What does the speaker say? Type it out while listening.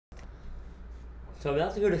So I'm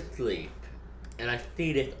about to go to sleep, and I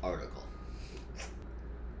see this article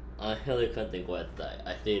on Hillary Clinton's website.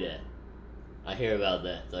 I see that. I hear about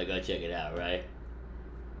that, so I go check it out, right?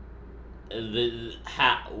 And this,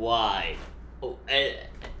 why? Oh, and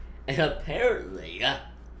apparently,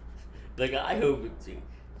 the guy who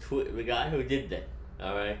did that,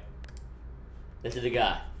 all right. This is the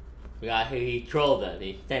guy who he trolled them.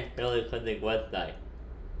 He sent Hillary Clinton's website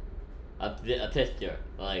a picture,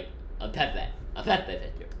 like a PEPE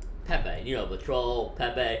picture. PEPE, you know, the troll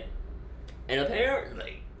PEPE. And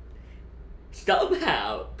apparently,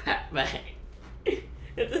 somehow, PEPE,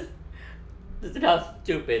 this is how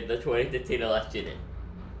stupid the 2016 election is.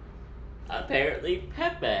 Apparently,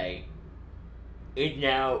 PEPE is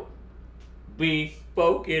now being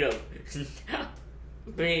spoken of,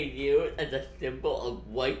 being used as a symbol of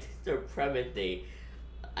white supremacy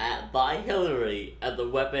by Hillary as a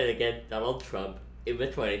weapon against Donald Trump in the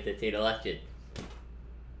 2016 election.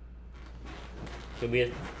 Could be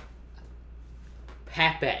a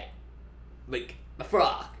PEPE, like a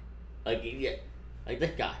frog, like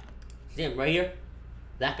this guy. See him right here?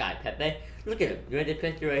 That guy, PEPE. Look at him. You read the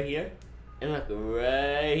picture right here? And look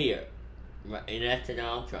right here, right, and that's to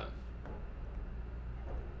Donald Trump.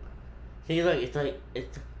 See, look,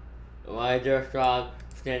 it's why is there a frog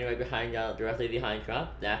standing right behind directly behind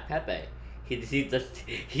Trump? That's PEPE.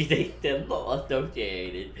 He's a symbol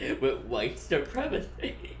associated with white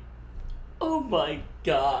supremacy. Oh my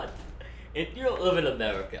God! If you don't live in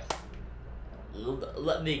America,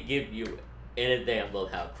 let me give you an example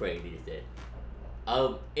of how crazy this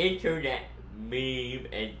is. Internet meme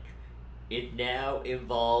and is now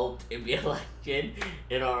involved in the election,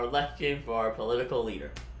 in our election for our political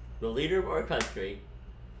leader. The leader of our country,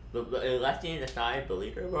 the election decided the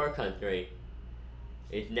leader of our country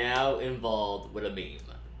is now involved with a meme.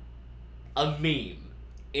 A meme.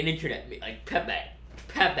 An internet meme. Like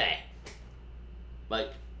PEPE.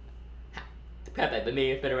 Like, PEPE, the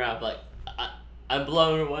meme has been around for like, I'm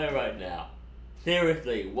blown away right now.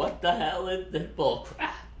 Seriously, what the hell is this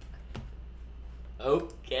bullcrap?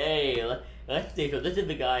 Okay, let's see. So this is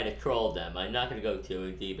the guy that trolled them. I'm not going to go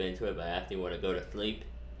too deep into it, but I actually want to go to sleep.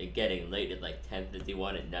 It's getting late. It's like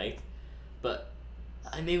 10:51 at night. But,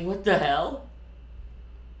 I mean, what the hell?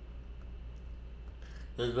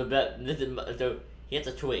 So he has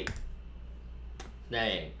a tweet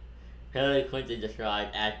saying, Hillary Clinton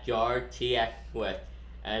described as George T.S. Swift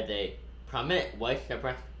as a prominent white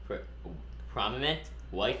supremacist.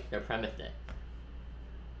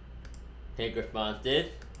 His response is,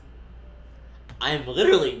 I'm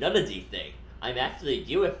literally none of these things. I'm actually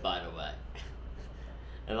Jewish, by the way.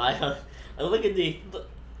 And I look at these.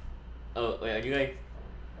 Oh, wait, are you guys?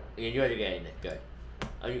 You guys are getting this. Good.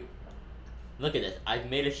 Look at this. I've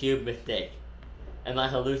made a huge mistake. Am I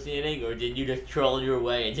hallucinating, or did you just troll your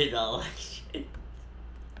way into the election?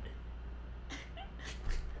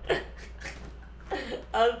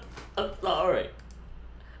 I'm sorry.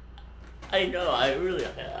 I know I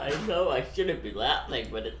shouldn't be laughing,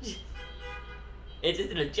 but it's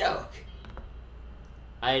just a joke.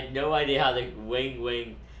 I had no idea how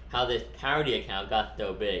how this parody account got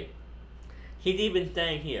so big. He's even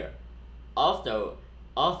saying here, also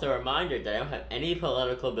a reminder that I don't have any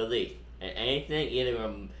political belief, and anything either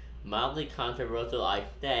mildly controversial I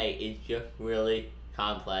say is just really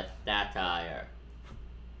complex satire.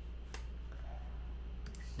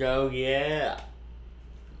 So yeah.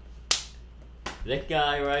 This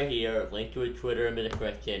guy right here, link to his Twitter in the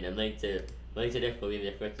description, and link to this will be in the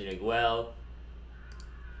description as well,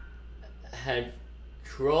 had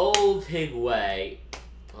trolled his way.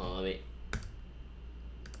 Oh,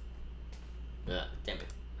 damn it.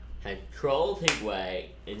 Had trolled his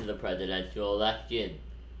way into the presidential election.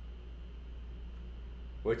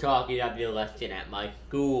 We're talking about the election at my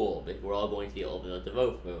school, because we're all going to be open up the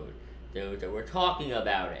vote soon. So we're talking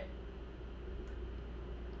about it.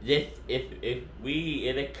 This, if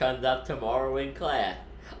it comes up tomorrow in class,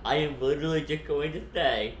 I am literally just going to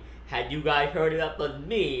say, had you guys heard about the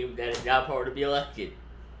meme that is now part of the election?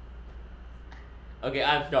 Okay,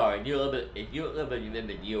 I'm sorry. If you live in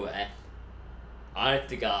the U.S., honest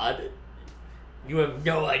to God, you have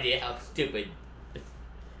no idea how stupid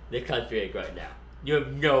the country is right now. You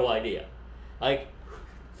have no idea. Like,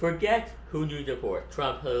 forget who you support.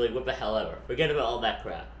 Trump, Hillary, what the hell ever. Forget about all that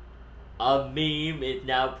crap. A meme is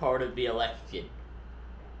now part of the election.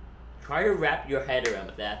 Try to wrap your head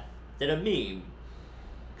around that a meme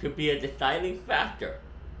could be a deciding factor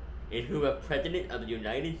in who a president of the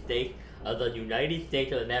United States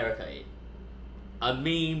of America is. A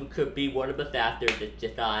meme could be one of the factors that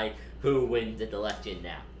decide who wins this election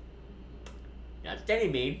now. Not just any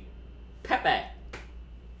meme, PEPE.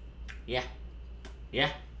 Yeah.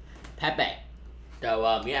 Yeah. Pepe.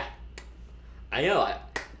 So, yeah. I know,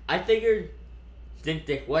 I figured since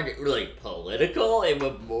it wasn't really political, it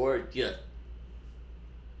was more just,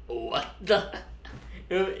 what the?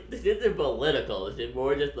 This isn't political, this is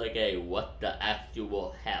more just like a, what the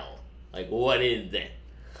actual hell? Like, what is this?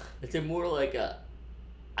 It's more like a,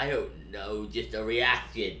 I don't know, just a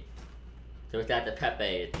reaction. So it's that the Pepe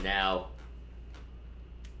is now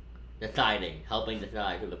helping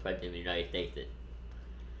decide who the president of the United States is.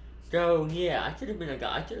 So yeah, I should have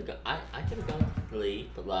gone to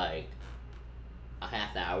sleep like a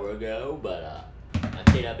half hour ago, but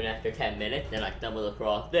I stayed up and after 10 minutes, then I stumbled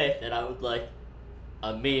across this, and I was like,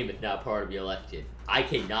 a meme is now part of the election. I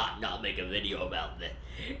cannot not make a video about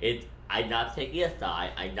this. I'm not taking a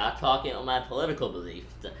side. I'm not talking about my political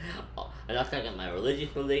beliefs. I'm not talking about my religious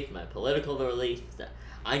beliefs, my political beliefs.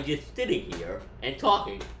 I'm just sitting here and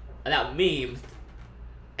talking about memes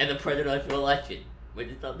and the presidential election, which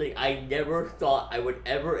is something I never thought I would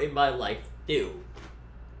ever in my life do.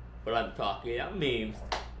 But I'm talking about memes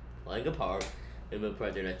playing a part in the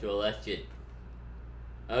presidential election.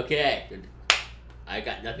 Okay, I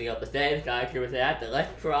got nothing else to say besides with that.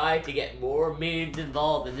 Let's try to get more memes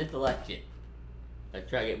involved in this election. Let's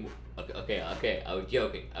try to get more. Okay, I was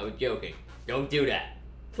joking. Don't do that.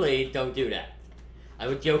 Please don't do that. I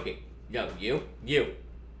was joking. No, you,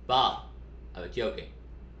 Bob. I was joking.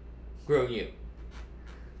 Screw you.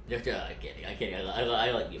 Just, I'm kidding.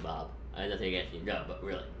 I like you, Bob. I have nothing against you. No, but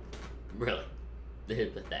really. This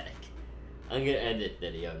is pathetic. I'm gonna end this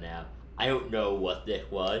video now. I don't know what this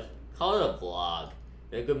was. Call it a vlog.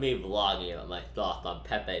 It could be vlogging about my thoughts on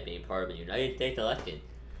Pepe being part of the United States election.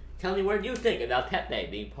 Tell me what you think about Pepe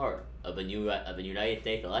being part of a United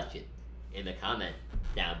States election in the comments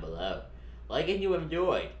down below. Like if you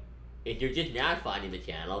enjoyed. If you're just now finding the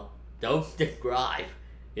channel, don't subscribe.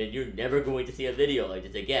 Then you're never going to see a video like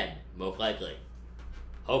this again, most likely.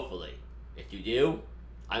 Hopefully. If you do,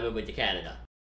 I'm moving to Canada.